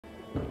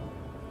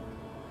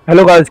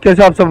Hello guys,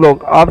 कैसे आप सब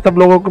लोग। आप सब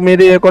लोगों को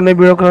मेरी एक और नई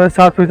वीडियो के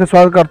साथ फिर से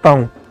स्वागत करता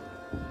हूं।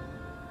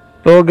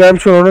 तो गेम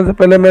शुरू होने से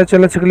पहले मेरे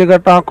चैनल से क्लिक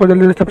करता हूं, आपको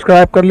जल्दी से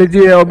सब्सक्राइब कर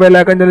लीजिए और बेल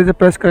आइकन जल्दी से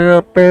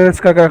प्रेस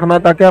कर रखना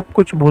ताकि आप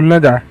कुछ भूल ना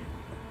जाए।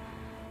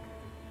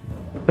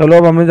 चलो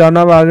अब हमें जाना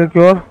है आगे की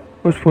ओर,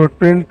 कुछ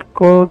फुटप्रिंट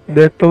को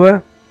देखते हुए।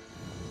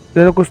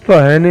 जैसे कुछ तो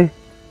है नहीं,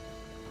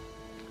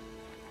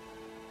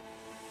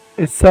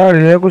 इस साइड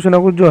है कुछ ना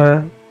कुछ जो है।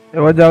 एक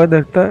बार जाकर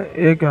देखते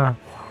हैं ये क्या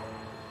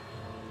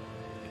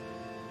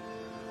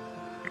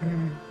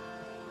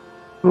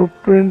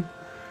फुटप्रिंट।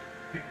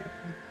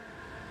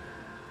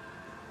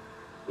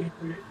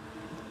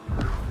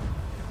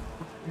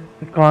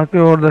 कहाँ की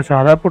ओर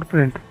दर्शा रहा है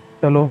फुटप्रिंट।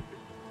 चलो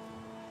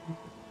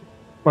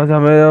बस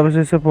हमें अब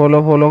इसे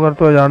फॉलो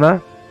करते हुए जाना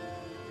है।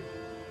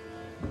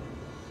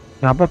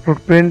 यहाँ पर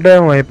फुटप्रिंट है,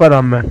 वहीं पर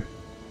हम है।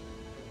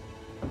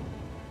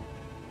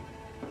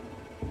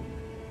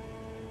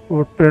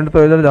 फुटप्रिंट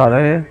तो इधर जा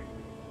रहे हैं,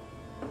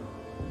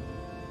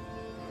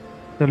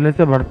 जल्दी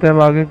से बढ़ते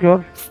हैं आगे की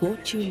ओर।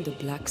 Fortune the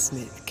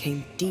blacksmith came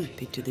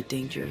deep into the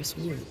dangerous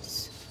woods.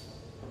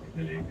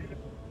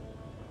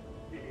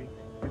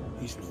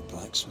 He's no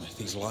blacksmith,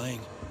 he's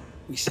lying.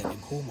 We sent him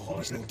home,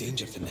 always no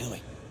danger for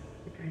Nelly.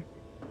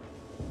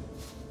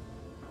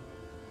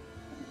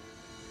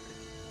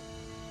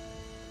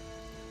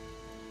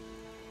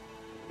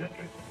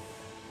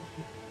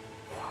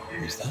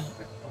 Who's that?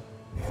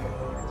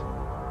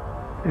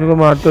 इनको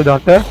मारते हो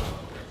जाते हैं,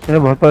 ये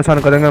बहुत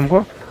परेशान करेंगे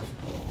हमको।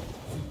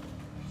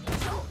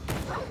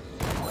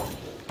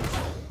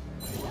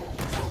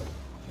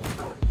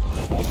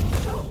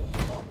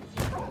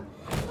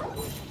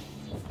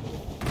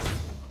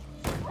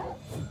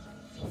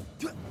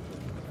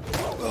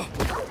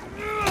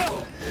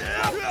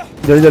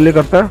 जल्दी जल्दी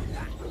करते हैं,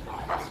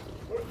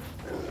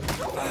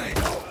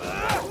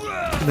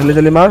 जल्दी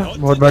जल्दी मार।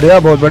 बहुत बढ़िया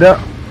बहुत बढ़िया,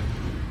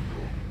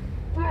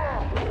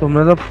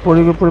 तुमने तो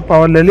पूरी की पूरी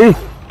पावर ले ली।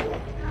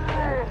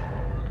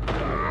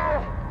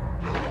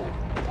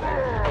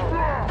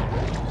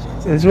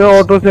 इसमें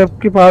ऑटो सेफ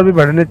की पावर भी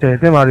बढ़नी चाहिए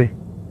थी हमारी।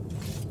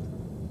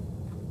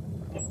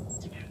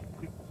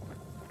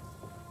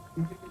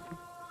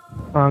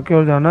 कहाँ की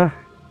ओर जाना है,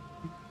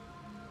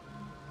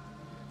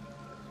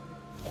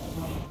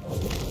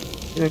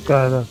 ये क्या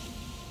है इधर।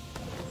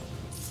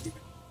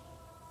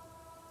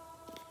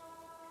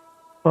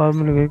 पावर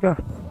मिल गई क्या।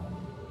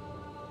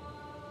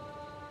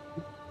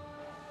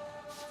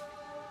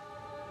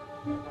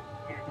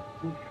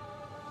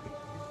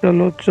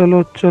 चलो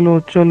चलो चलो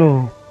चलो।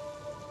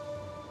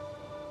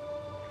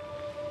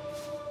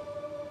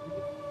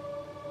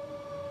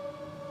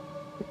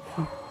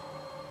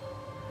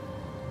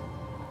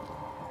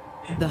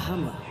 The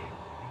hammer.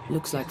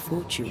 Looks like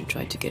Fortune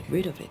tried to get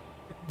rid of it.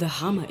 The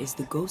hammer is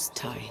the ghost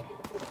tie.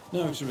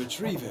 Now to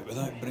retrieve it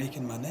without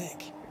breaking my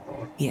neck.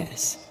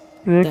 Yes.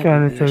 ये That क्या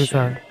would be नीचे a की shame.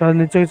 साइड, शायद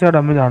नीचे की side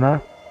हमें जाना है।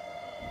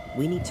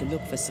 We need to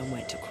look for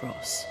somewhere to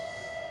cross.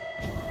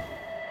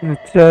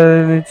 नीचे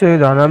नीचे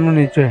जाना है हमें,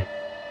 नीचे।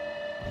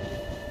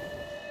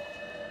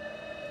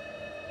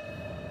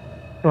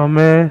 तो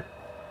हमें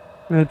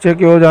नीचे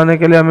की ओर जाने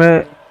के लिए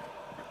हमें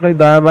कहीं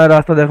दायां बायां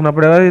रास्ता देखना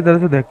पड़ेगा। इधर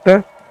से देखते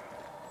हैं,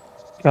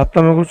 क्या तो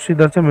हमें कुछ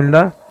इधर से मिल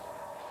रहा है।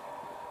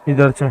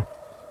 इधर से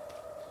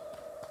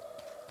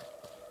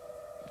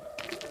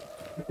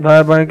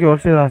दाएं बाएं की ओर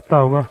से रास्ता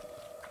होगा।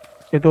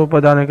 ये तो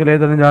ऊपर जाने के लिए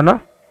इधर नहीं जाना,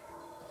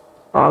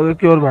 आगे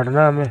की ओर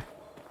बढ़ना है हमें।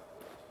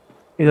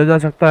 इधर जा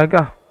सकता है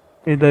क्या,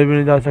 इधर भी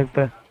नहीं जा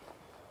सकता है।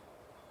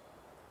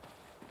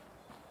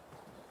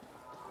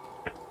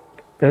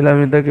 पहले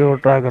हम इधर की ओर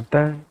ट्राई करते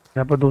हैं।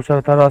 यहाँ पर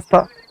दूसरा था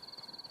रास्ता,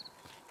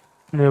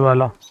 ये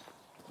वाला।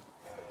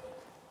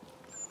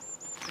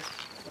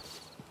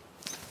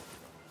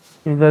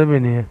 इधर भी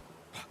नहीं है,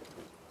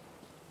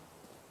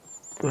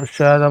 तो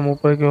शायद हम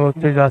ऊपर की ओर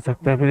से जा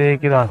सकते हैं। फिर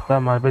एक ही रास्ता है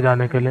हमारे पे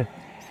जाने के लिए।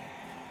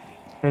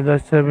 इधर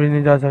से भी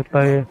नहीं जा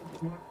सकता ये,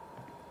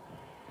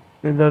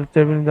 इधर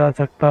से भी नहीं जा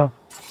सकता।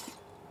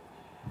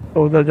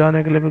 तो उधर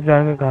जाने के लिए फिर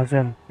जाएंगे कहाँ से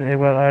हम। एक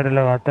बार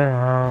आइडिया लगाते हैं।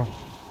 हाँ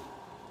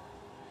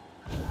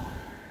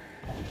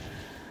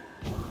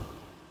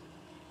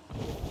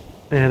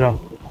तेरा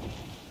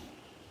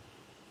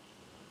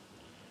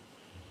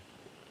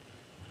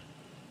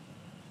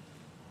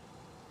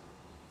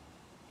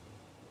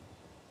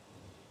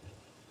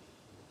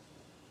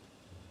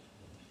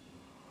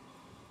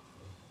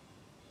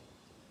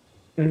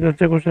इधर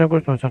से कुछ ना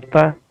कुछ हो सकता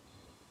है।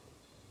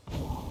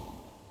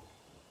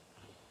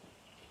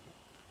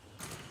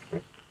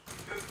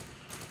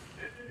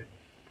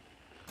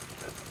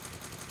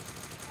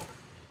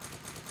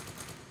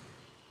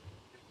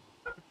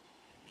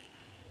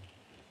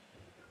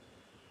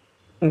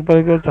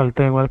 ऊपर की ओर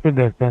चलते हैं एक बार, फिर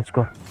देखते हैं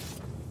इसको।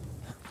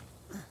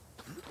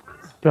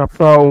 तो अब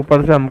तो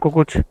ऊपर से हमको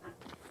कुछ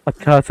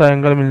अच्छा सा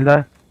एंगल मिल रहा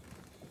है।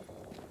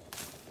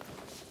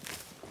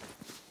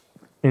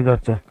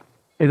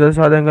 इधर से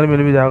सारा एंगल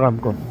मिल भी जाएगा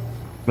हमको।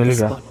 मिल The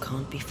गया, spot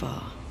can't be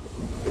far.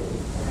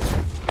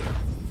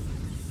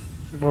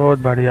 बहुत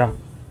बढ़िया।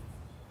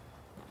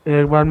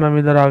 एक बार में हम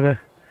इधर आ गए।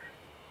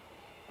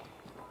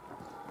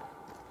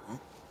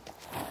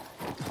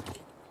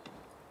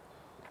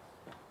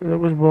 ये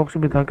कुछ बॉक्स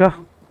भी था क्या?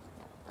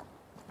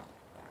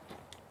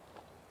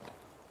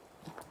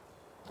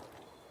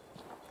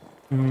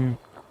 हम्म।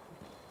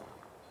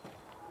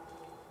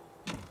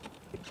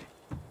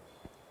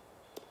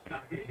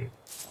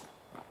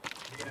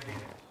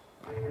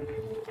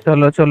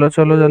 चलो चलो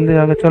चलो जल्दी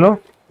आगे चलो।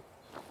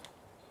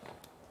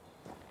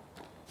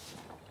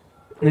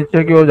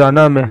 नीचे की ओर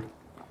जाना हमें।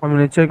 हमें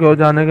नीचे की ओर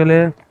जाने के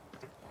लिए,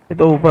 ये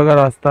तो ऊपर का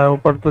रास्ता है,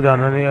 ऊपर तो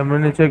जाना नहीं है हमें।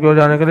 नीचे की ओर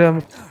जाने के लिए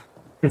हम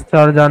इस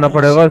साइड जाना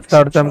पड़ेगा, इस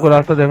साइड से हमको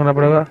रास्ता देखना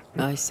पड़ेगा।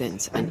 I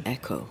sense an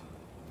echo.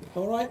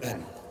 All right then.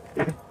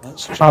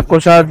 Let's try आपको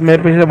the शायद tunnel.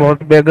 मेरे पीछे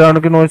बहुत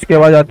बैकग्राउंड की नॉइज की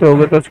आवाज़ आती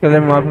होगी, तो उसके लिए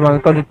मैं माफ़ी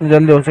मांगता हूँ। जितनी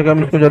जल्दी हो सके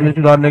हम इसको जल्दी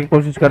सुधारने की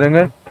कोशिश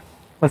करेंगे।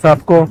 बस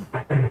आपको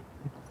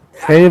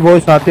मेरी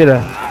वॉइस आती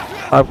रहे,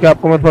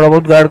 आपको मैं थोड़ा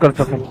बहुत गाइड कर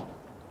सकूँ।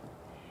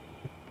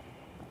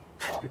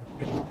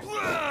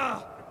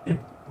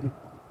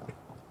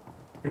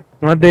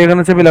 मैं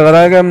देखने से भी लग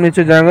रहा है कि हम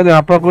नीचे जाएंगे तो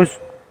यहाँ पर कुछ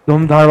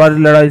धूमधार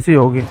वाली लड़ाई सी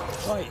होगी।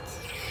 Right.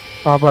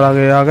 कहाँ पर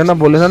आगे आगे ना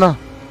बोले थे ना,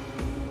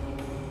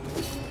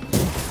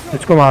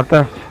 इसको मारते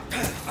हैं।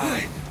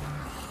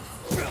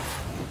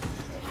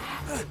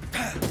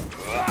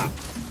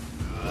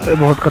 ये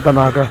बहुत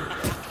खतरनाक है।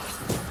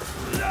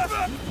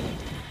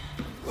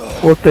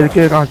 वो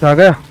तरीके कहाँ से आ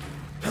गया?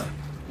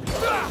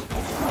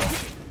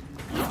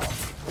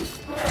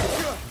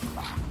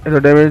 ये तो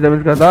डैमेज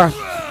डैमेज करता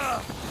है।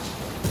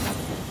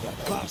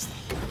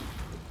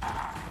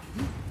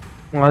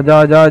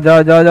 जा जा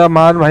जा जा जा,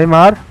 मार भाई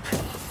मार,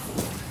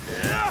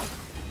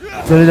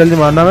 जल्दी जल्दी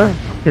मारना। मैं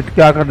हिट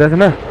क्या कर दिया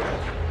इसने।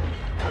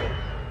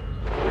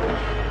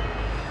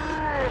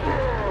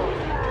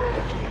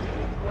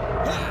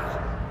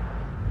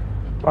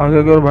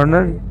 आगे की ओर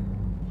बढ़ना।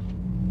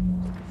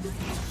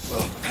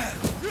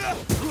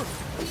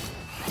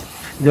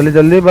 जल्दी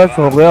जल्दी, बस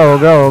हो गया हो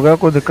गया हो गया,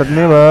 कोई दिक्कत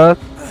नहीं बस।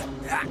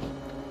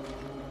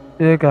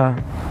 ये क्या,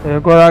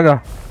 एक और आ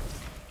गया।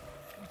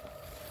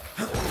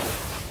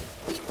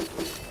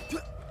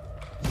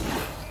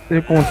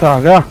 ये कौन सा आ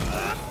गया?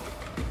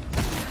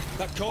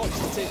 That corpse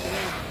is taken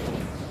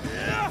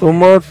in.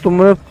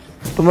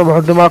 तुम्हें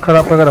बहुत दिमाग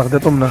खराब करके रख दिया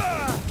तुमने। I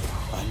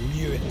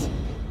knew it.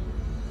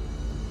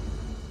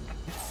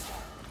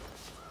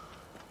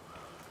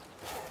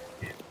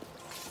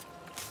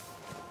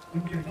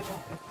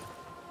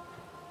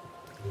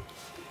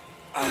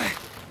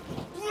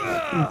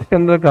 इसके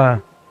अंदर क्या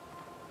है?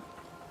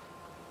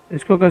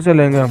 इसको कैसे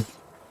लेंगे हम?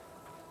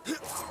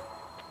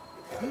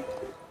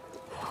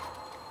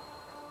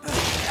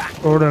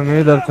 छोड़ेंगे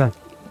इधर से।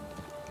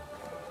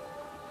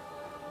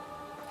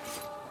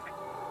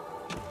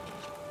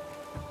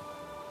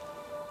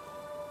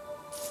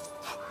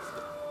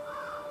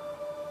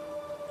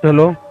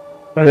 चलो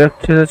पहले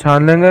अच्छे से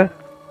छान लेंगे,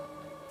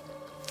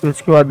 फिर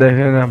इसके बाद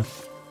देखेंगे हम।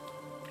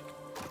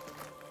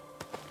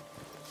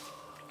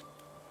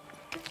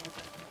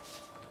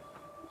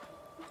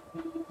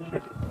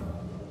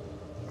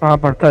 कहाँ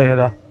पड़ता है ये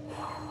रहा।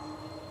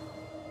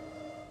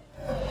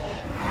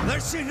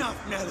 That's enough,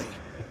 Nellie.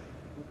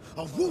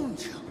 I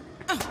warned you.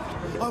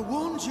 I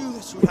warned you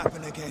this would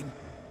happen again.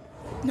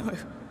 No.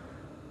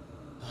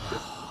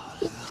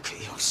 Look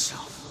at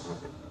yourself.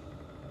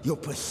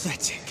 You're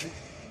pathetic.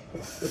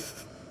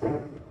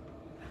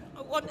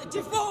 I want a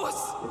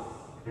divorce.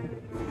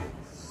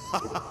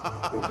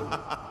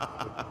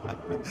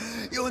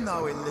 You're no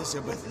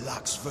Elizabeth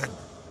Luxford.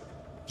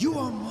 You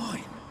are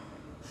mine.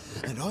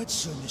 And I'd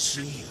sooner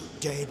see you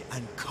dead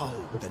and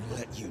cold than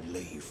let you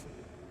leave.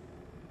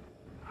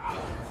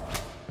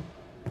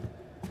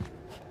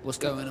 What's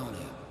going on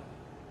here?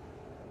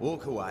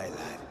 Walk away,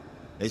 lad.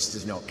 This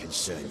does not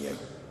concern you.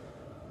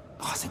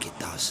 I think it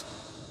does.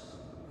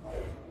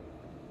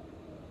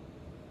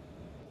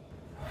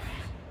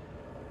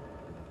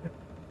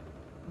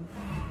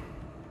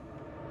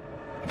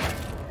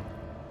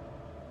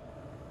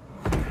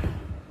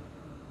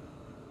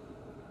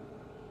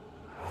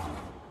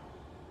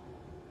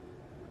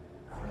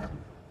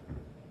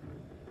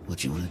 What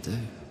do you want to do?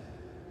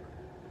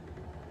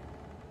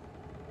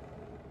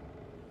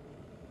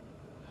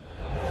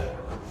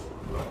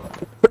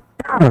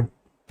 How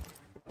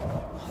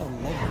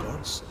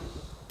lovebirds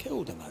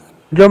killed a man.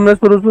 जो हमने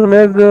शुरू में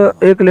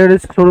एक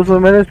ladies शुरू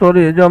में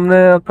sorry, जो हमने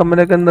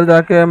कमरे के अंदर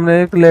जाके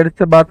हमने एक लेडीज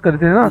से बात करी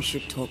थी ना, We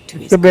should talk to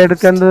his जिसके बेड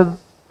के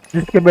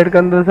ghost.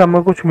 अंदर से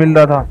हमें कुछ मिल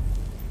रहा था।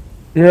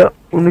 ये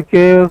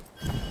उनके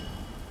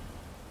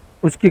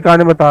उसकी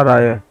कहानी बता रहा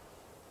है।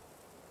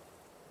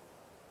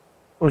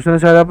 उसने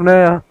शायद अपने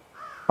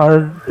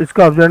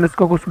इसका हस्बैंड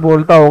इसको कुछ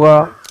बोलता होगा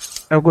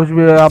या कुछ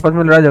भी आपस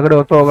में लड़ाई झगड़े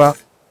होता होगा,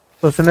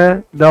 तो उसने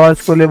दवा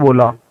इसको लिए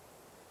बोला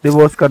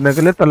डिवोर्स करने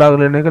के लिए, तलाक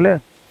लेने के लिए।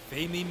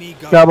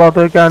 क्या बात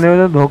हुई क्या नहीं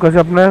हुई, धोखे से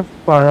अपने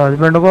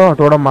हस्बैंड को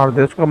हथौड़ा मार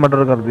दिया, उसको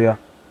मर्डर कर दिया।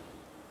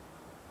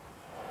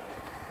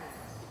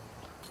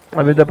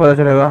 अभी तो पता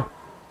चलेगा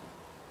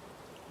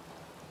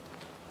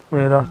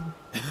मेरा।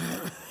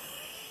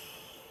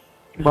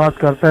 बात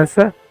करते हैं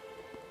इससे।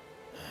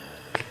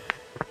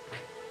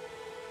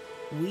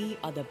 We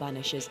are the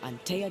Banishers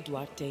Antea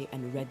Duarte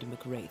and Red.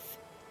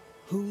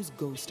 Whose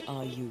ghost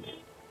are you?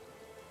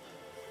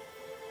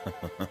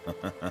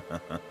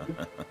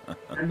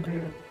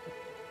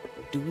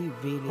 Do we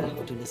really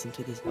have to listen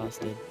to this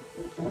bastard?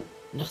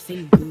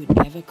 Nothing good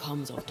ever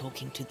comes of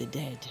talking to the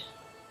dead.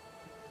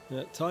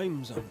 At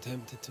times, I'm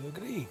tempted to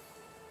agree.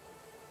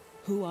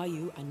 Who are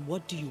you and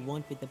what do you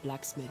want with the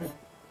blacksmith?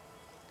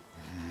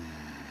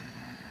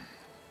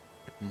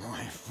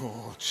 My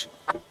forge,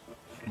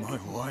 my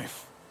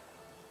wife,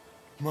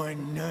 my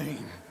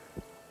name,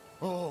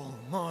 all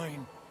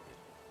mine.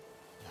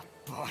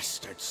 The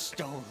bastard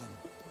stole them.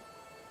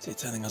 Is he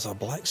telling us our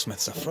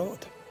blacksmith's a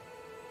fraud?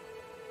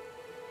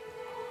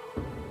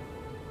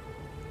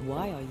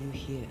 Why are you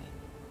here?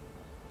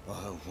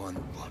 I want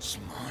what's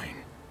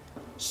mine,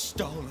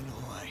 stolen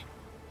away,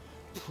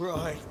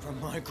 pried from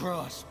my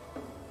grasp.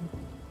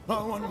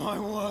 I want my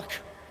work,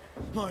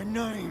 my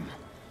name,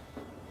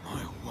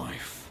 my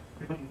wife.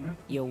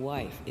 Your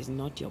wife is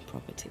not your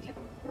property.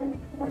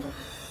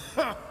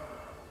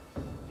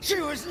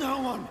 She was no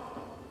one!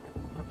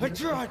 A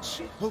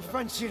drudge who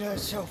fancied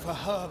herself a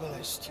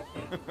herbalist.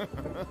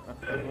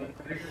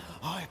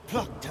 I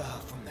plucked her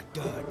from the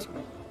dirt.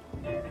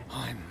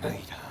 I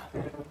made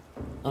her.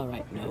 All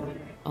right, no.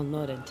 I'll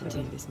not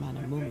entertain this man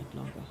a moment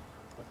longer.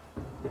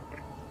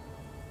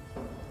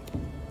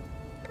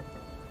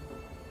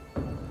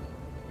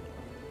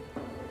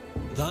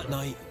 That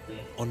night,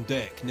 on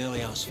deck,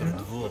 Nellie asked for a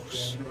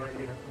divorce.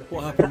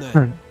 What happened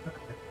then?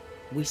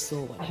 We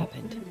saw what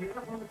happened.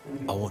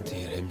 I want to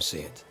hear him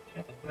say it.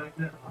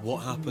 What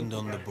happened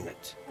on the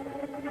boat?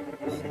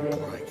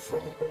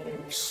 Ungrateful,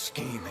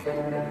 scheming,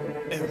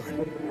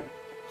 errant,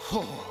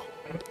 whore.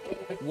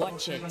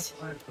 Watch it.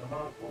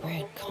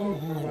 Red, come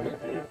on.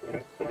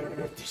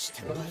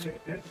 Distempered,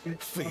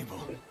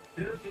 feeble,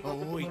 a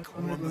weak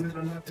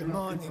woman,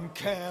 demanding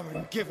care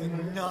and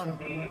giving none.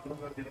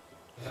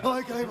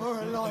 I gave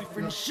her a life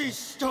and she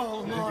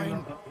stole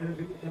mine.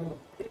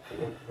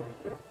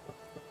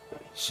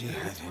 She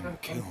had him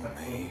kill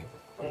me.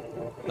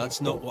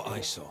 That's not what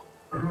I saw.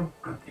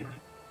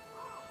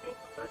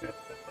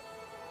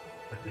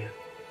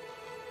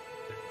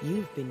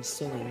 You've been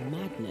sowing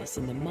madness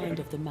in the mind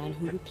of the man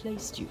who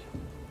replaced you.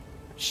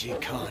 She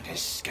can't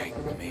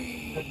escape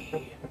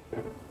me.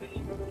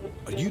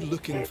 Are you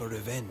looking for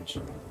revenge?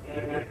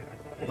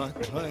 I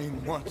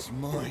claim what's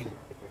mine.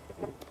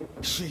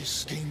 She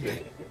schemed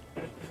it.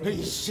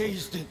 He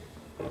seized it.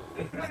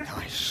 And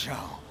I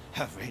shall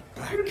have it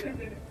back.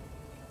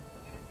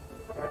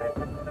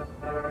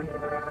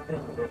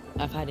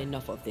 I've had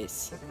enough of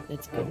this.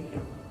 Let's go.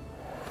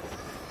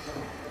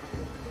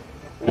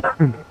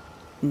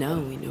 Now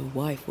we know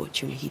why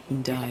Fortune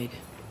Heaton died.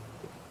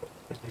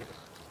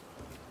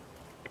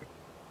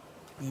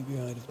 Maybe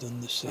I'd have done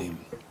the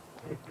same.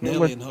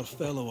 Nellie and her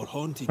fellow are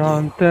haunted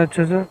जानते now, हैं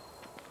अच्छे से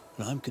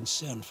and I'm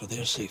concerned for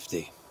their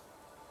safety.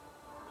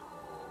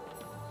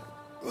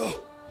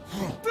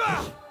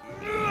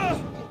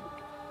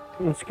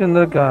 उसके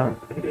अंदर क्या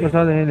इसके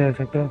साथ नहीं ले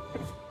सकते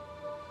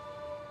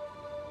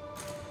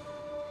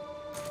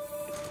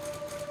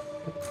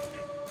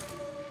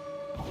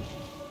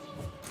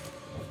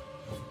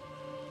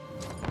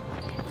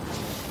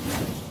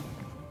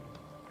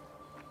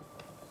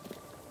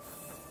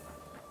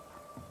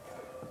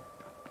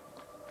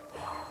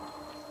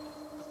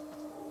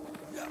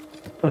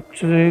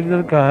अच्छा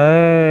इधर क्या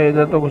है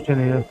इधर तो कुछ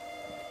नहीं है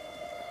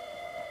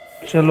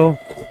चलो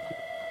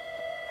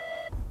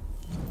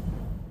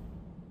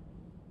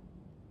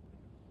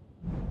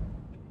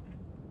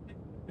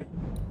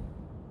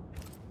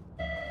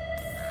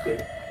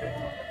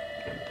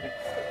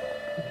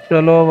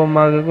चलो अब हम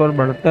आगे की ओर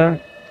बढ़ते हैं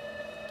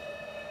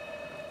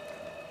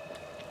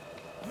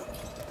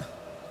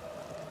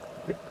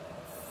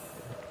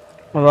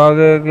अब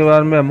आगे के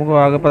बारे में हमको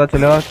आगे पता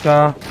चलेगा क्या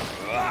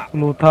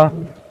क्लू था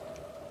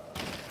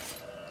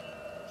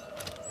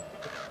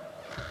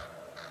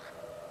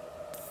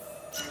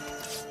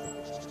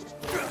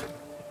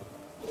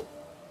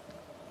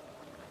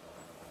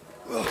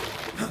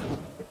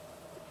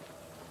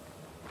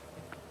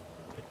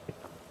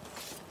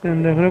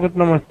देख रहे हो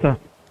कितना मस्त है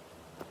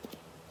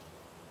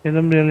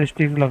एकदम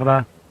रियलिस्टिक लग रहा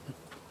है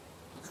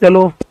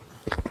चलो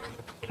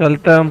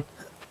चलते हैं हम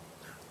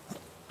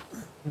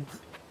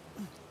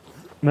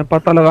मैं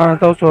पता लगाना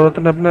था उस औरत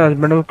ने अपने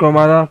हस्बैंड को क्यों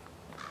मारा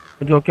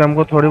जो कि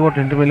हमको थोड़ी बहुत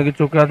हिंट मिल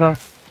चुका था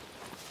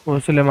वो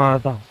इसलिए मारा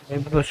था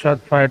तो शायद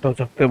फाइट हो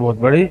सकती है बहुत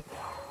बड़ी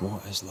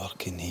What is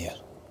lurking here?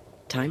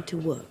 Time to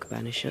work,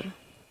 Banisher.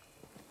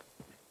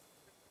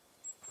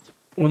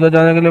 उधर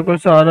जाने के लिए कोई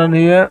सहारा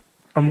नहीं है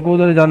हमको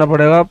उधर ही जाना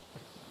पड़ेगा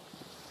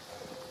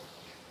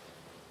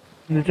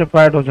नीचे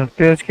फाइट हो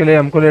सकती है इसके लिए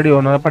हमको रेडी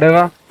होना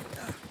पड़ेगा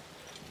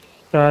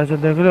क्या ऐसे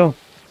देख रहे हो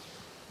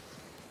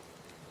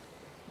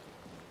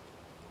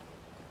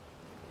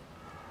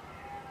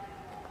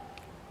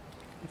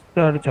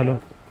चलो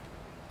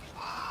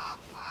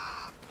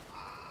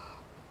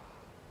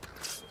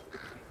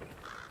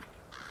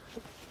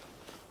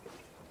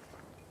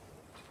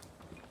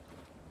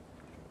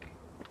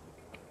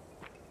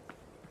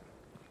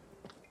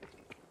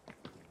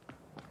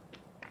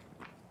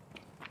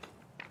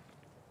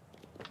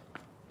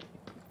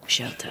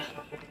shelter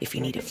if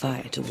you need a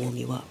fire to warm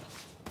you up.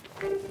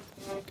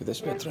 Could this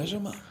be a treasure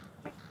map?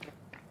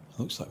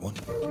 Looks like one.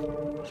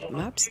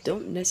 Maps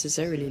don't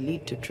necessarily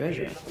lead to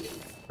treasure.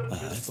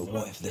 But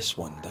what if this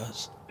one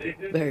does?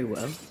 Very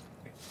well.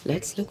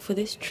 Let's look for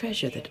this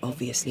treasure that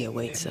obviously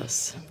awaits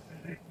us.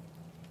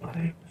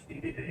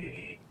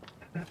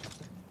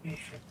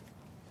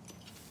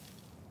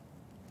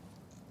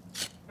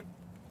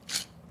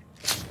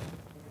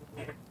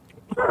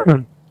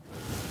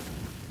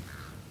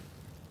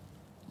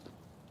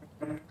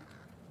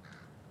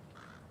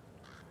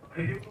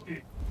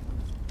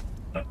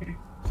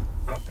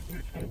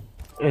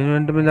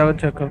 Event में जाकर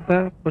check करते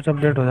हैं कुछ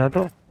update हो जाए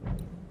तो।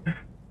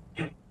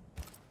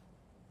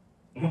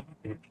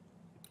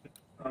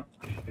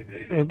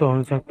 ये तो हो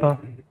नहीं सकता।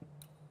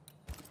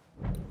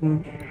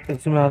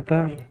 इसमें आता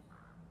है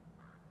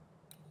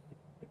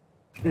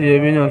ये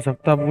भी नहीं हो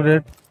सकता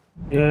अपग्रेड।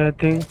 ये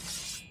थिंग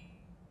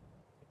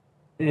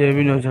ये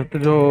भी नहीं हो सकता।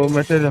 जो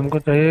मटेरियल हमको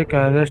चाहिए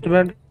क्या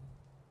इन्वेस्टमेंट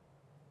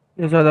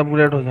ये शायद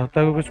अपग्रेड हो सकता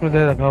है क्योंकि इसमें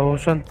दे रखा है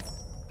ऑप्शन।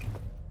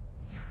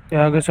 ये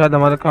आगे शायद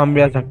हमारा काम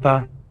भी आ सकता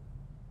है।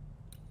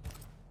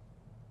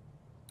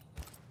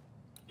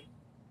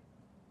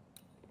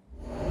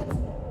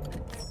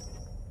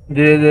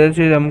 धीरे धीरे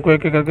चीज हमको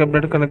एक एक करके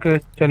अपडेट करके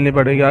चलनी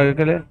पड़ेगी आगे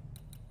के लिए।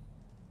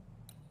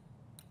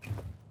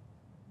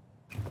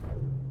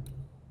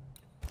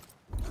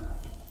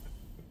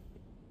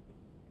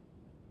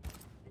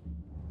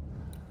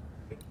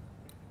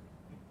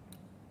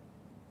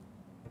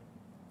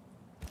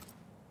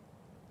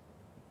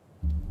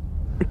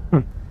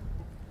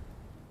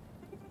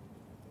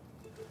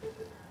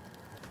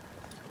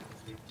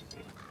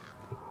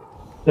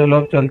 चलो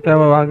अब चलते हैं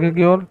अब आगे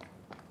की ओर।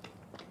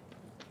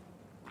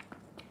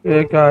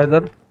 ये क्या है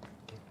इधर?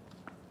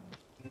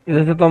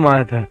 इधर से तो हम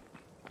आए थे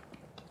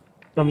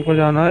तो हमको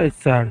जाना है इस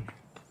साइड।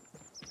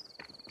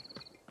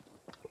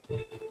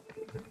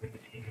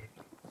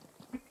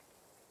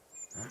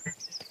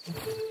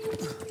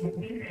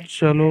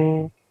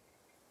 चलो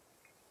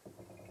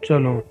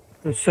चलो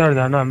इस साइड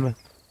जाना हमें।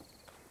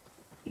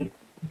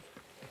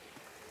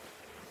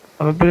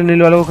 हमें पहले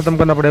नील वाले को खत्म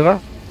करना पड़ेगा।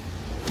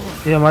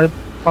 ये हमारे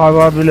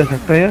पावर भी ले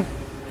सकते हैं।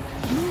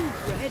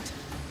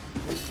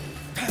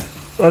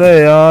 अरे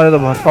यार ये तो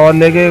बहुत पावर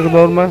ले गए एक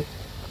दौर में।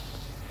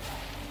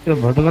 ये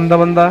बहुत गंदा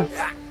बंदा है।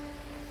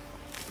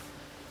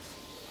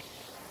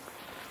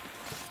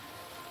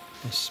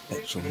 This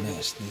spectral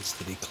nest needs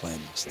to be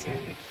cleansed.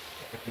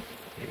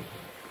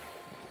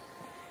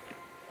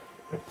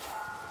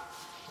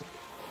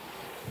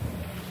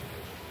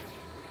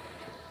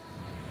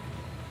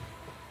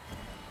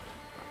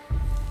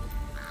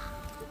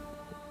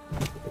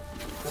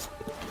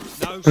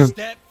 No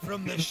step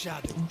from the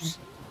shadows.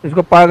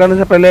 इसको पार करने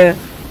से पहले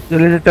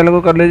जल्दी से चैनल को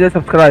कर लीजिए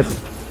सब्सक्राइब।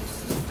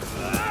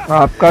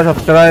 आपका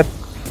सब्सक्राइब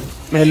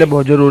मेरे लिए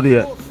बहुत ज़रूरी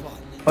है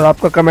और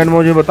आपका कमेंट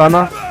मुझे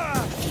बताना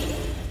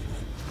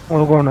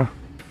और कौन है।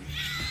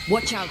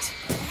 Watch out!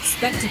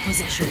 Spectre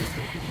possession.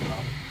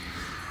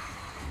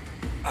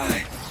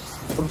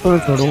 तुम तो नहीं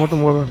छोड़ूंगा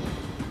तुमको मैं।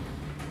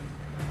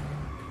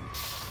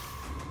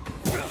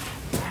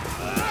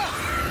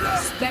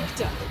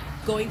 Spectre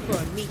going for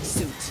a meat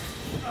suit.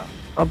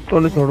 अब तो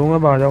नहीं छोड़ूंगा।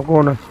 बाहर जाओ।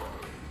 कौन है?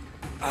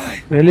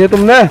 ले लिए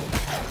तुमने?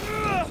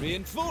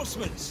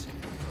 Reinforcements.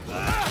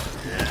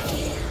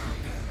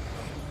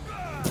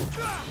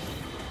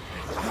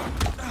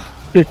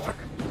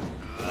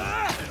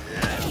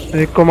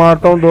 एक को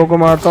मारता हूँ, दो को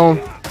मारता हूँ।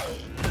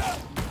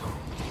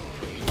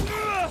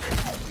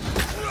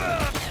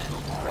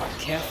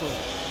 Careful.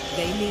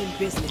 They mean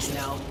business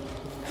now.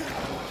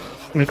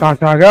 ये कहाँ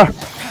से आ गया?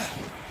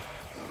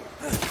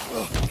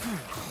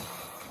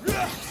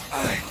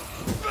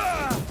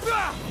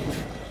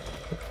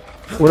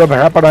 पूरा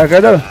भरा पड़ा है क्या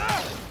इधर?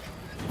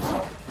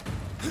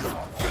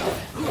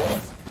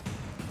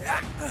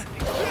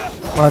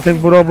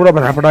 पूरा पूरा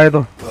भरा पड़ा है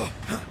तो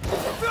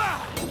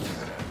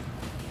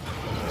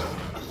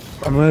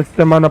हमें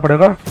इससे मारना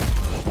पड़ेगा।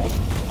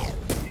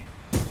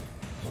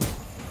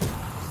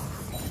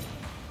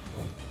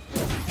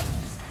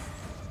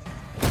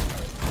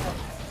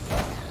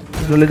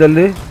 जल्दी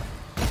जल्दी।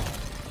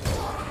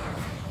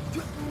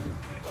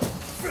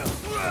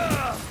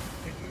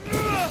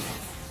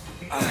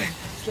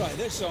 Try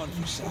this on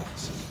for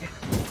size.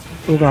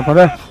 तू कहाँ पर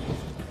है?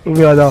 तू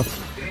भी आ जाओ।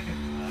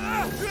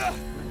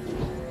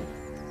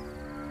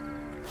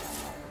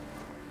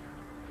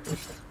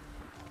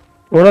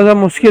 थोड़ा सा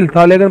मुश्किल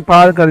था लेकिन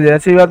पार कर लिया।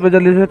 ऐसी बात पे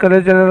जल्दी से करें।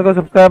 चैनल को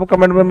सब्सक्राइब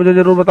कमेंट में मुझे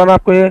जरूर बताना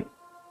आपको ये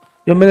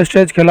जो मैंने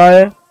स्टेज खेला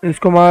है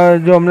इसको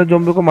जो हमने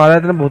ज़ॉम्बी को मारा है,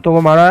 इतने भूतों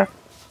को मारा है,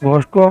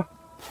 घोस्ट को,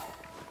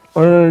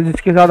 और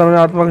जिसके साथ हमने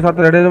आत्मा के साथ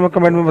लड़े, तो मैं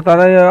कमेंट में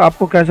बताना ये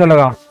आपको कैसा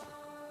लगा।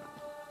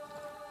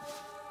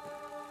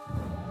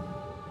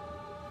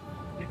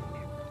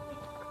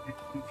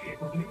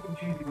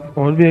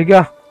 और भी है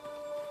क्या?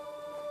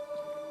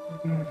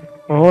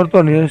 और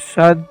तो नहीं है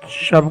शायद,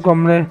 सब को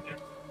हमने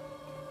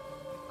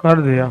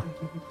कर दिया।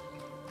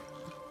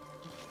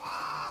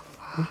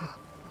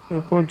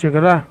 कौन चेक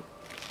रहा?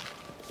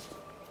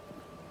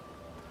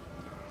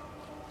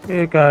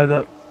 ये क्या है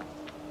इधर?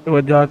 तो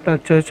वो जाते हैं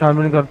अच्छे से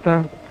छानबीन करते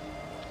हैं।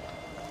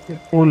 ये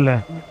पुल है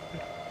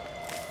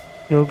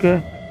क्योंकि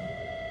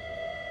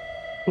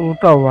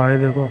टूटा हुआ है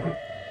देखो।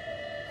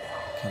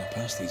 Kind of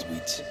past these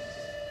weeds.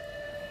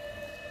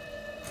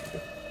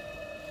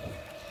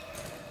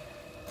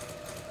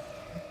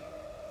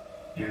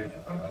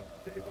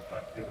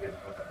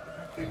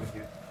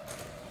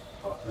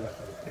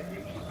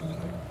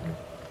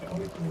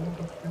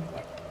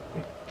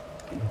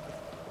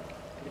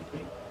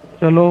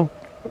 चलो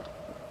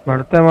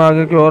बढ़ते हैं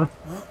आगे की ओर,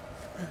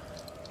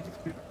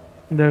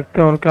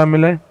 देखते हैं और क्या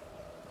मिले।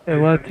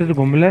 एक बार अच्छे से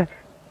घूम ले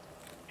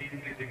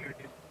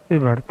फिर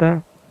बढ़ते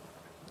हैं।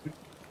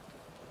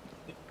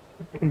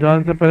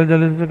 जाने से पहले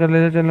जल्दी से कर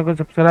लीजिए चैनल को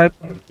सब्सक्राइब।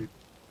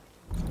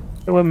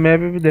 एक बार मैप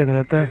भी देख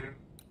लेते हैं,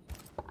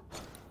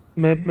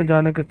 मैप में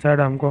जाने किस साइड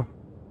हमको।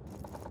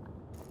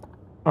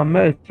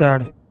 हमें इस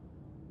साइड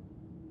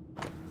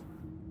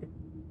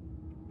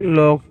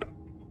लॉक्ड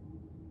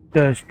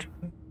टेस्ट,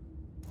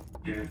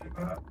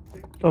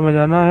 तो हमें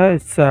जाना है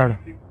इस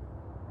साइड।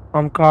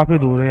 हम काफी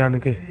दूर है यानी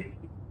कि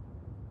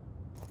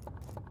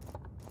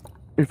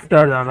इस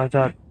साइड जाना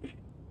चाहते।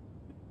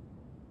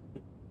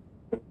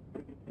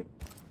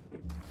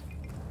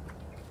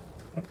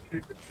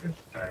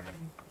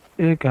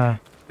 ये क्या है?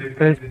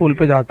 फिर इस पुल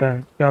पे जाता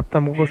है, क्या अब तक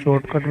हमको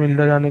शॉर्टकट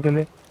मिलता जाने के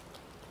लिए।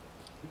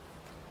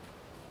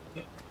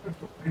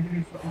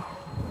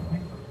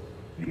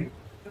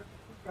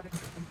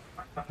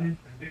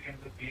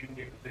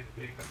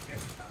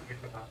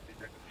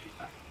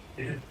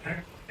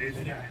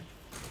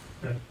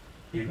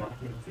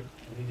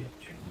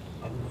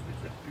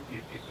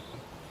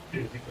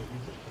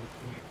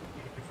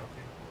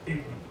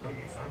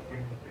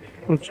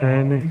 कुछ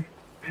है नहीं,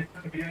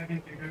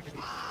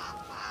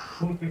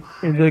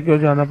 इधर क्यों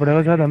जाना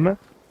पड़ेगा शायद हमें।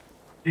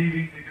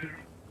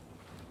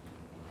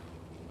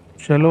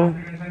 चलो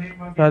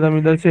शायद हम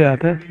इधर से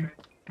आते हैं,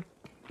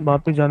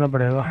 वापिस जाना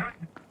पड़ेगा।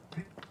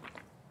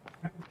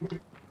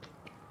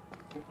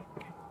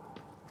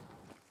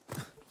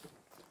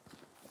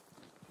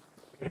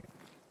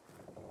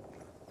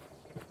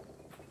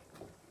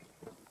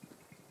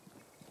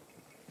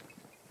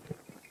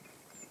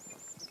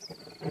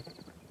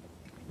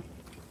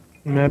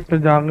 मैप पे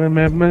जाकर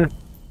मैप में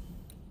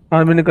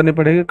भी नहीं करनी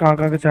पड़ेगी कहाँ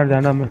कहाँ के साइड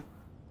जाना हमें।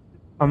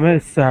 हमें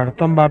इस साइड,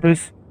 तो हम वापिस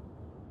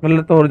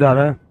मतलब तो और जा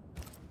रहे हैं,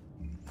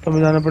 तो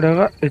हमें जाना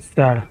पड़ेगा इस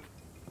साइड।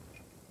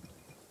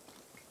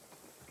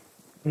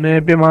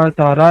 मैप पे हमारा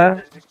सहारा है,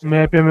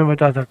 मैप पे हमें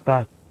बचा सकता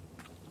है।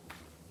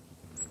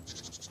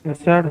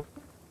 इस साइड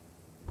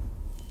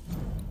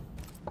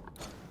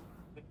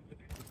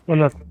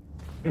गलत,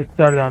 इस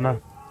साइड जाना।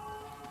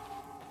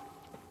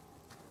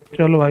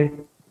 चलो भाई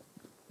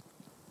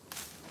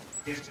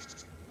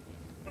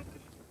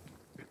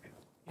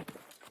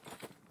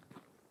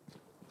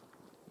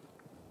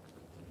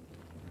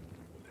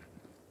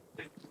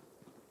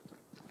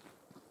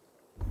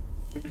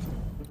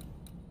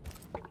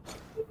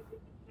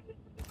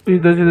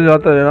सीधे सीधे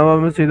जाता रहना,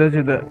 हमें सीधे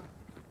सीधे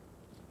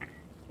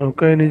और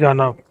कहीं नहीं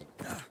जाना।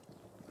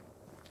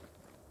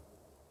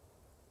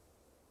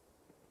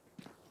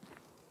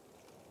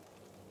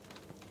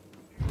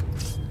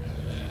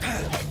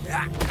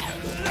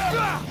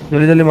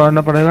 जल्दी जल्दी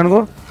मारना पड़ेगा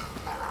इनको,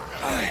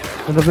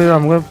 तो फिर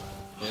हमको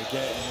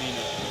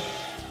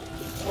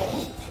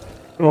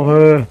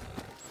ओहे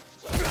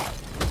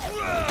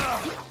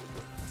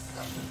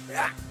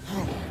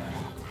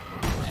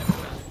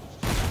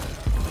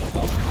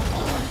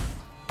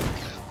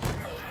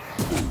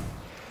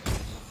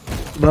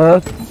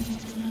बस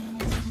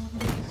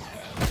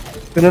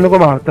फिर इनको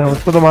मारते हैं,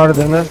 उसको तो मार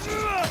देंगे।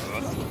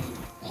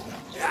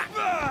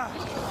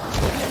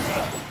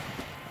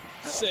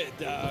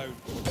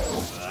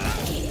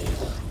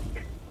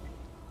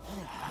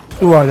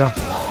 तू आ जा,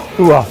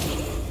 तू आ,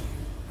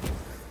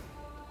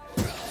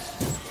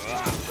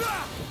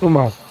 तू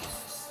मार।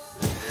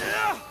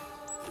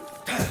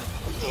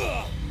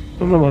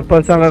 तुमने बहुत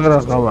परेशान कर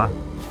रखा हुआ।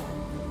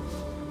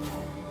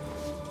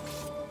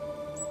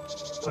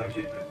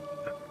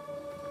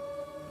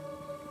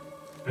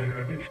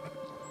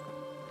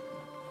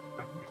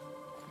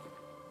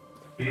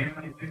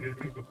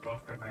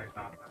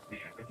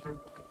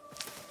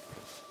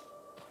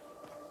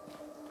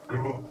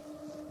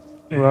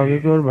 आगे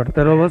की ओर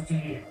बढ़ते रहो बस,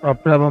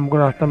 अपने अब हमको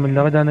रास्ता मिल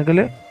जाएगा जाने के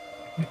लिए।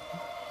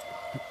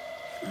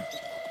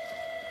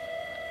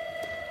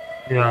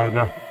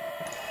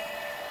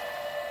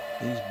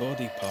 These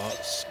body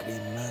parts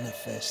scream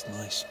manifest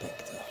my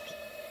spectre.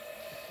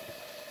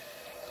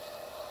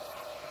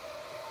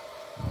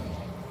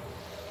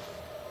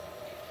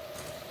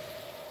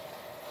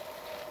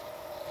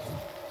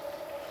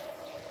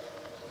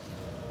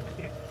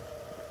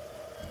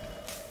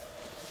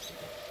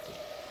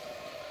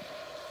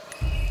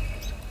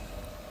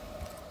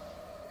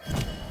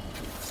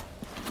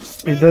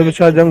 इधर भी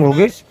शायद जंग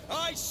होगी,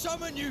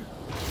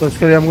 तो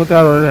इसके लिए हमको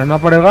तैयार रहना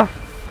पड़ेगा।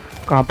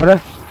 कहाँ पर है?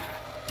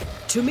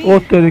 ओ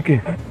तेरे की,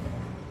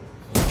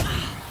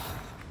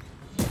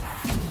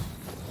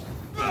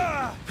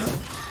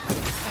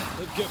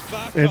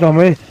 ये तो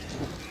हमें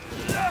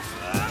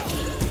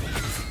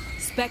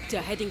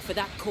spectre heading for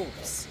that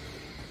corpse.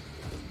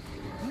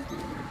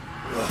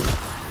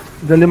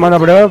 जल्दी मारना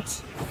पड़ेगा,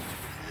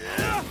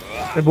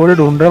 ये बॉडी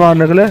ढूंढ रहे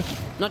मारने के लिए।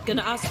 Not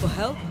gonna ask for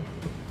help?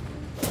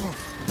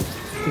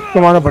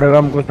 इसको मारना पड़ेगा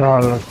हमको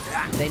साल।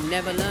 They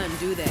never learn,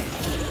 do they?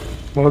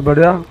 बहुत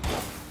बढ़िया।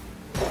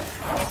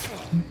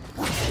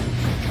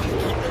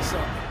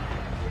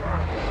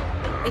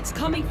 It's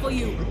coming for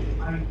you.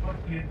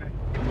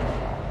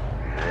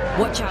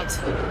 Watch out,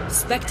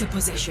 spectre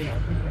possession.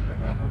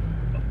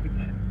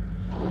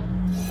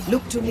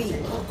 Look to me.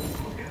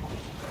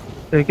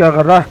 ये क्या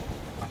कर रहा है?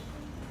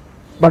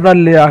 बदल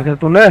लिया आखिर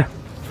तूने।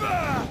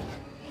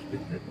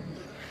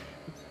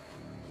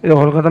 ये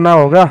और खतरनाक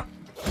हो गया।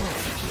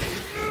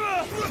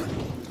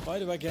 Why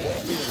do I get a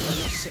feeling like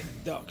you're sick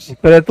ducks?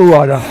 पहले तू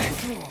आ जा,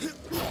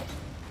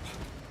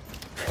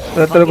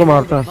 पहले तेरे को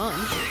मारता है। Fun.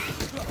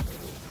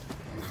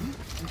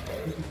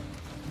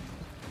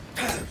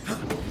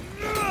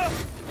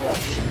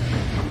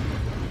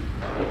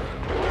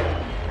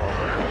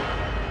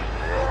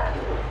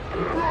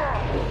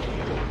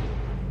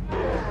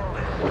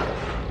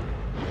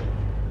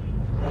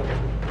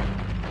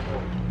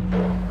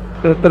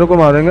 तेरे को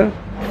मारेंगे,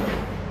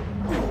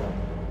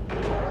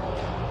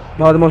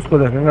 बाद में उसको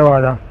देखेंगे। अब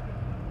आजा,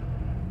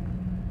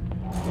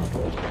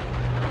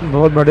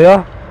 बहुत बढ़िया।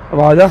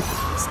 अब आजा।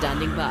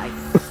 Standing by.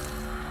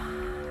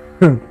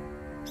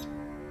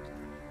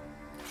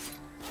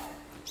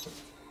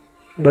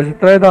 बस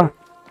इतना ही था।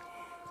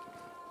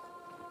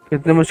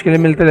 कितनी मुश्किलें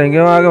मिलते रहेंगे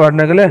वहाँ आगे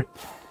बढ़ने के लिए।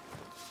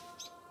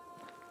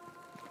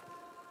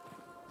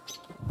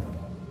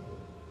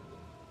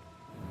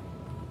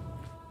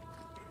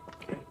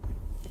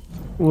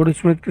 वुड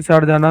स्मिथ के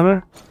साथ जाना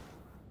में,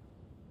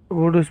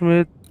 would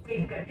Smith,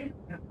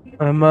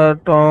 hammer,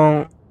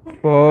 Tong,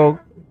 fog,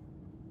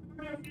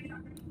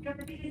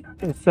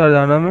 इस साथ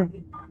जाना में।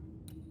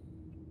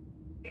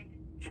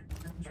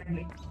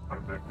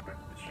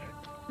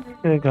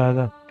 ये कहा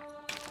था,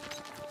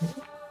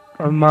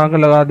 अब माँ का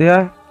लगा दिया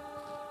है।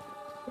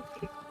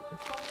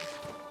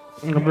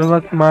 अपने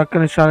पास माँ के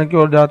निशान की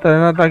ओर जाता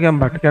रहना ताकि हम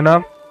भटके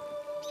ना।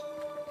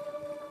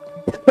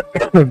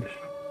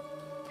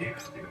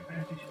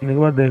 एक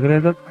बार देख रहे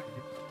हैं तक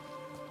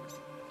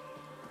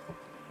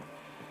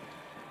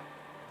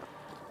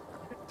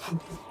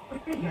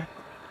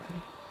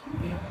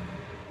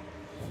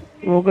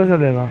वो कैसे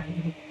लेगा।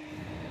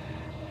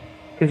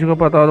 किसी को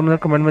पता हो तो मुझे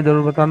कमेंट में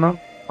जरूर बताना,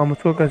 हम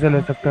उसको कैसे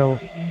ले सकते हैं वो।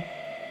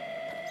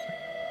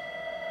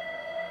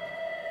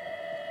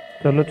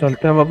 चलो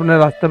चलते हैं हम अपने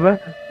रास्ते पे।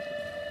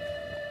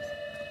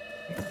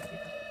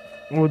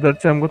 उधर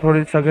से हमको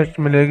थोड़ी सजेस्ट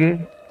मिलेगी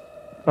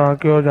कहाँ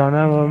की ओर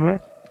जाना है वो हमें।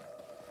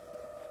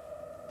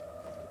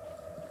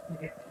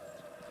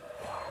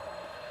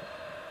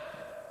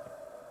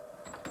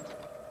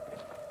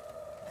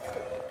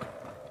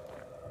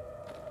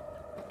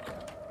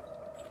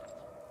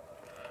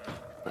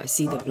 I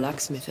see the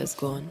blacksmith has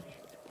gone.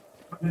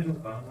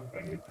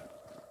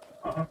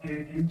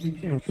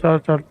 Sir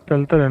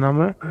चलते रहना,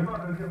 मैं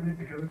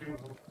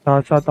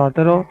साथ साथ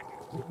आते रहो।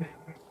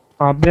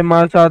 आप भी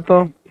हमारे साथ हो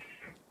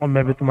और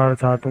मैं भी तुम्हारे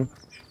साथ हूँ।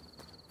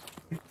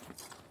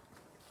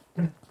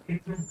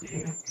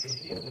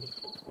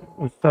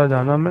 उस तरह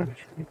जाना में। एक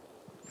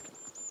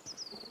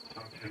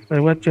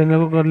बार चैनल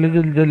को कर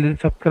लीजिए जल्दी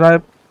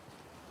सब्सक्राइब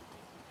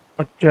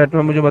और चैट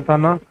में मुझे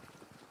बताना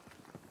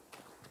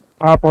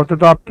आप होते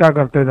तो आप क्या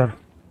करते इधर।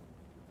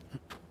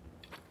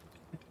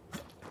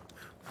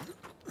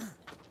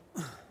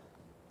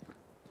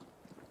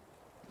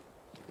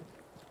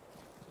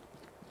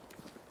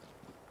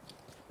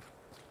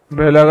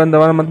 बेल आइकन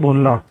दबाना मत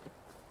भूलना।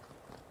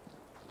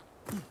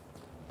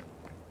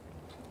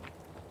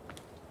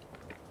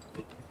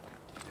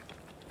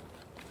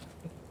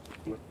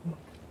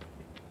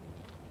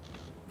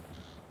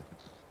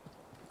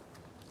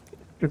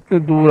 कितने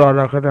दूर आ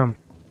रखे थे हम,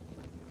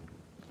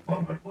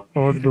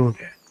 बहुत दूर।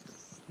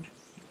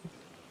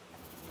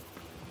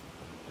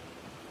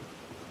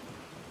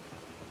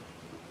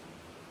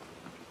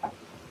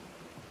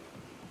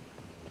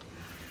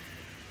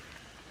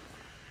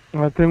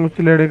 आई थिंक उस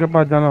लेडी के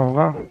पास जाना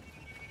होगा।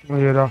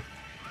 ये रहा।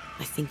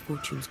 I think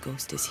Fortune's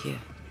ghost is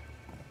here.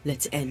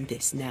 Let's end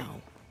this now.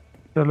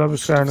 चलो अब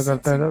इसका एंड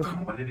करते हैं इधर।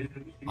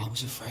 I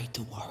was afraid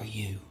to worry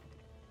you.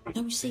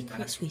 No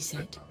secrets, we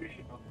said.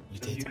 We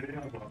did.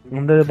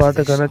 अंदर ये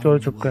बातें करना छोड़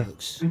चुके हैं।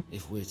 Works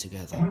if we're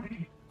together.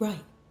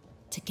 Right.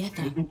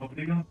 Together. Do you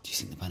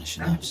think the Banisher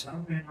knows?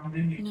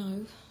 No.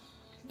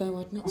 Though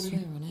I'd not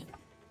swear on it.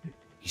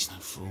 He's no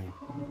fool.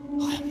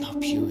 I am no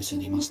Puritan.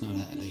 He must know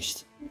that at least.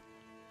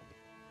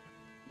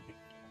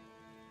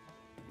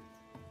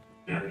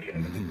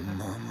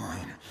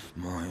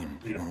 Mine,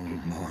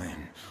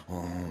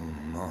 oh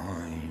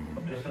mine.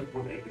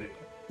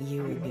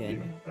 You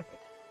again.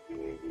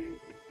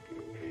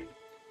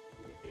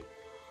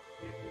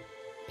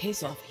 Piss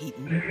off,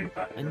 Heaton,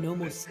 and no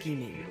more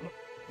scheming.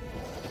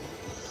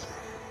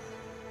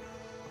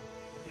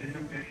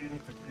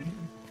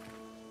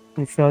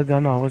 इससे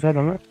जाना होगा शायद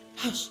हमें।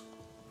 Hush!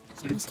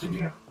 Someone's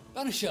coming.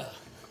 Banisher!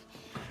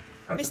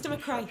 Mr.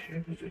 McRae,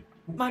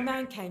 my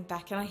man came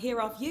back and I hear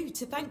I've you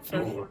to thank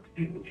for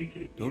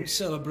it. Don't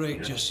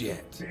celebrate just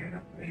yet.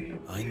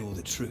 I know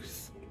the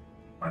truth.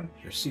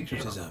 Your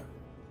secret is out.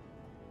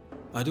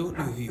 I don't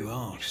know who you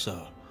are,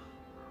 sir,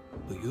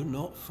 but you're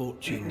not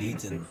Fortune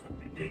Eden.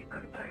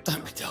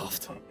 Don't be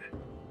daft.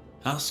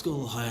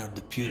 Haskell hired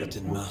the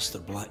Puritan master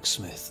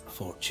blacksmith,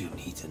 Fortune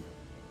Eden.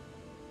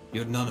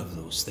 You're none of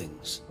those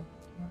things.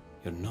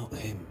 You're not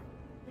him.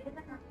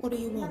 What do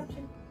you want?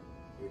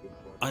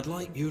 I'd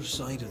like your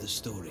side of the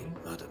story,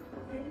 madam.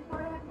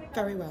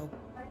 Very well.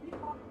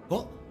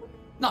 What?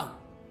 No.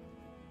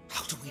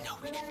 How do we know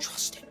we can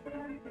trust him?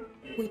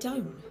 We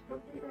don't.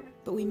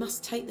 But we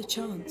must take the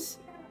chance.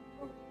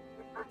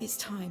 It's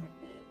time.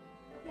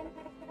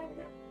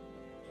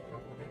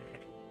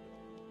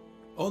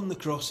 On the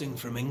crossing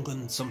from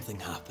England, something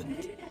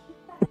happened.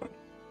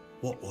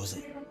 What was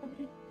it?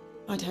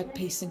 I'd had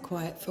peace and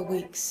quiet for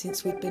weeks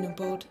since we'd been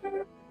aboard.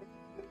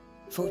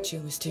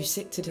 Fortune was too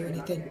sick to do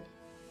anything.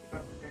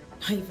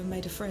 I even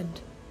made a friend.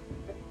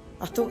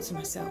 I thought to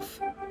myself,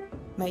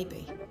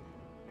 maybe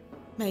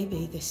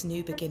this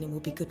new beginning will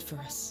be good for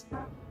us.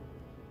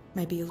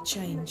 Maybe he'll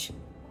change.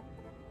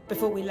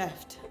 Before we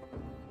left,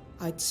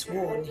 I'd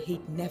sworn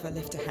he'd never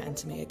lift a hand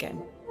to me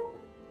again.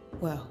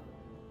 Well,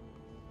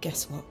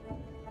 guess what?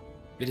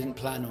 You didn't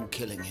plan on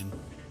killing him.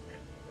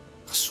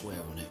 I swear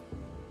on it.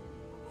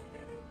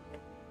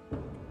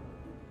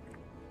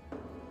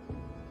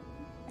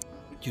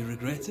 Do you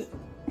regret it?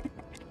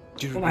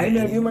 Do you भाई regret ले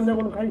it? अभी मंजा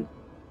कौन खाई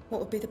What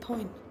would be the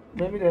point?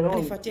 मैं भी ले रहा And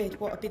हूँ if I did,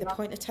 what would be the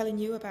point of telling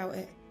you about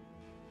it?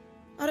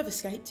 I'd have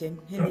escaped him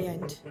in the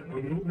end,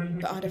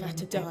 but I'd have had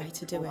to die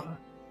to do it.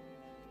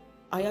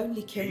 I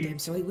only killed him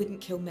so he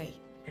wouldn't kill me.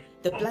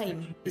 The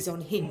blame is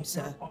on him,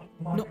 sir,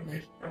 not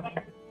me.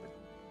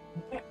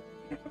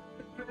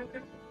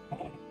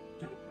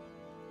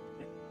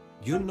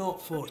 You're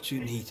not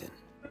Fortune Eden.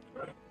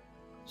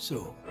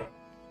 So,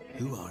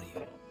 who are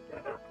you?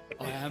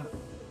 I am.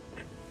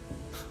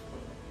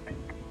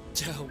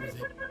 To hell with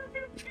it.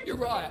 You're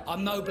right,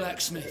 I'm no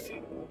blacksmith.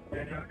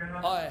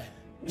 I,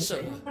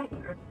 sir,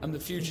 am the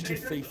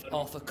fugitive thief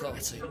Arthur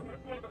Carty.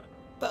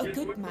 But a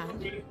good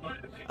man,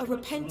 a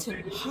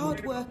repentant,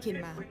 hard-working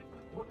man.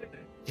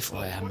 If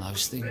I am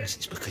those things,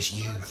 it's because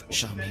you've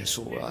shown me it's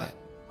all right.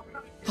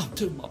 I'm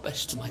doing my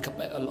best to make a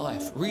better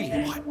life. Really,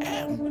 I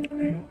am.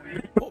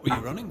 What were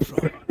you running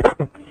from?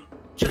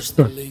 Just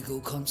the legal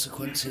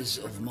consequences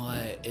of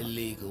my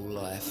illegal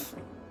life.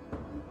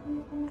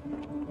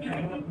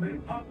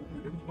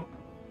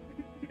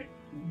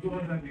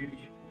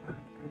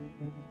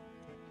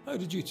 How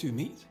did you two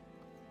meet?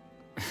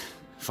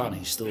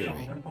 Funny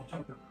story.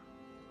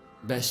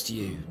 Best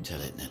you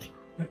tell it, Nelly.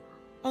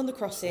 On the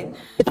crossing,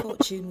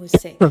 Fortune was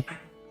sick.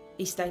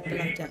 He stayed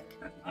below deck.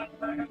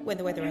 When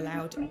the weather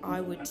allowed,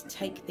 I would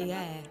take the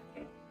air.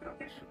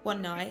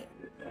 One night,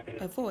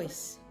 a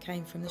voice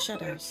came from the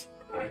shadows.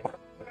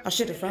 I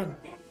should have run,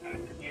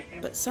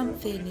 but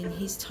something in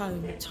his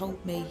tone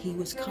told me he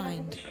was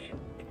kind.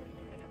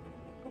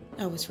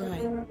 I was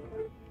right.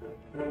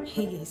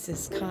 He is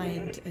as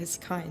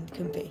kind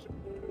can be.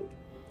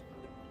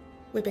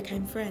 We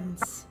became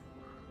friends.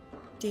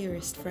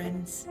 Dearest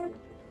friends.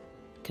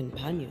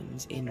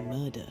 Companions in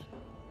murder.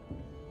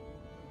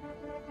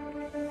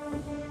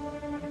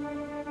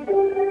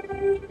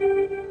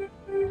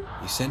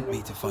 You sent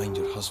me to find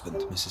your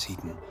husband, Mrs.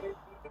 Heaton.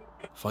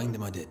 Find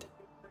him I did.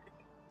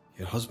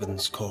 Your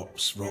husband's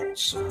corpse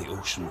rots on the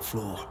ocean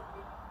floor,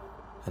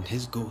 and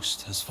his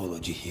ghost has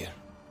followed you here.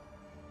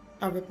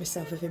 I rid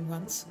myself of him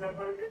once.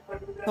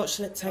 What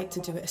shall it take to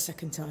do it a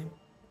second time?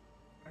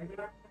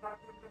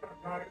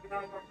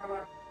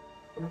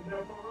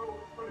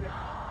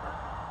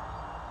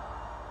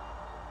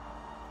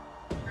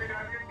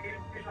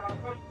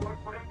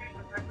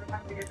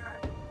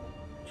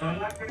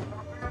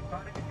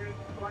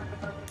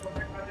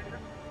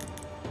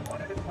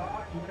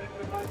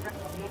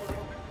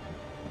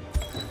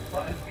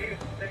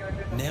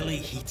 Nellie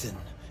Heaton,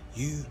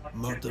 you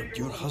murdered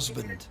your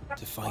husband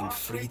to find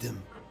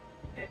freedom,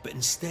 but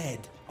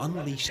instead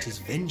unleashed his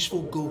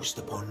vengeful ghost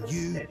upon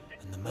you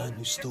and the man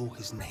who stole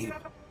his name.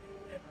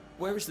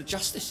 Where is the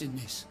justice in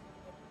this?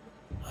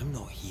 I'm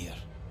not here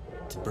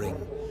to bring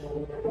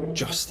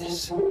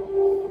justice.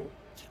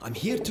 I'm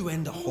here to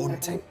end a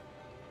haunting.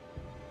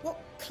 What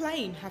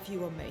claim have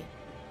you on me?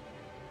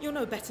 You're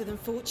no better than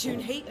Fortune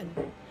Heaton.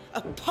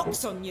 A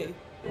pox on you.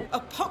 A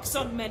pox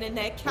on men and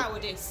their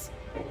cowardice.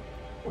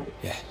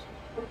 Yes.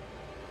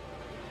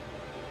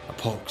 A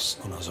pox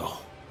on us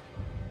all.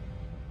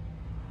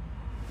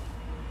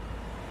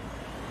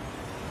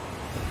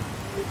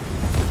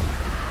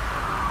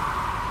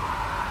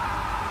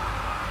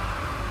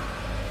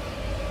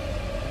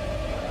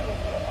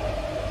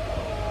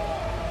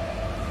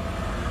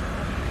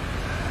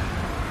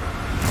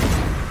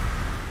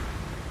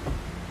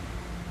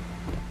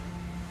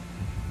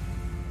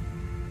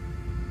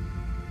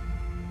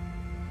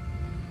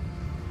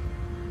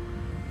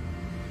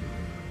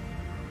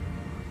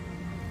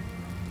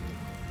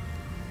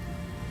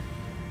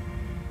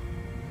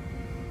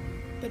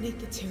 Beneath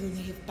the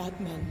tyranny of bad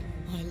men,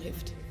 I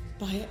lived.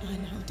 By it, I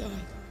now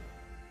die.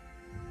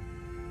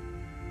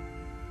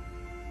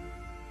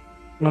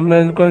 हमने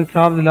इनको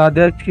इंसाफ दिला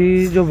दिया कि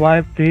जो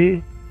wife थी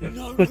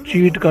तो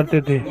cheat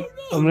करते थे,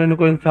 हमने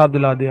इनको इंसाफ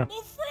दिला दिया।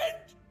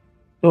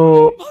 तो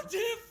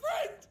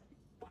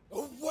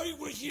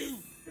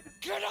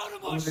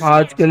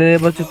आज के लिए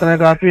बस इतना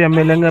काफ़ी है।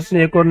 मिलेंगे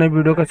अपनी एक और नई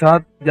वीडियो के साथ।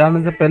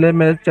 जाने से पहले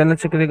मेरे चैनल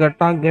सक्रिय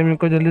करता गेमिंग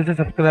को जल्दी से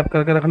सब्सक्राइब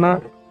करके रखना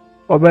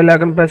और बेल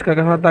आइकन प्रेस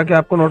करके रखना ताकि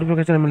आपको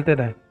नोटिफिकेशन मिलते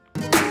रहे।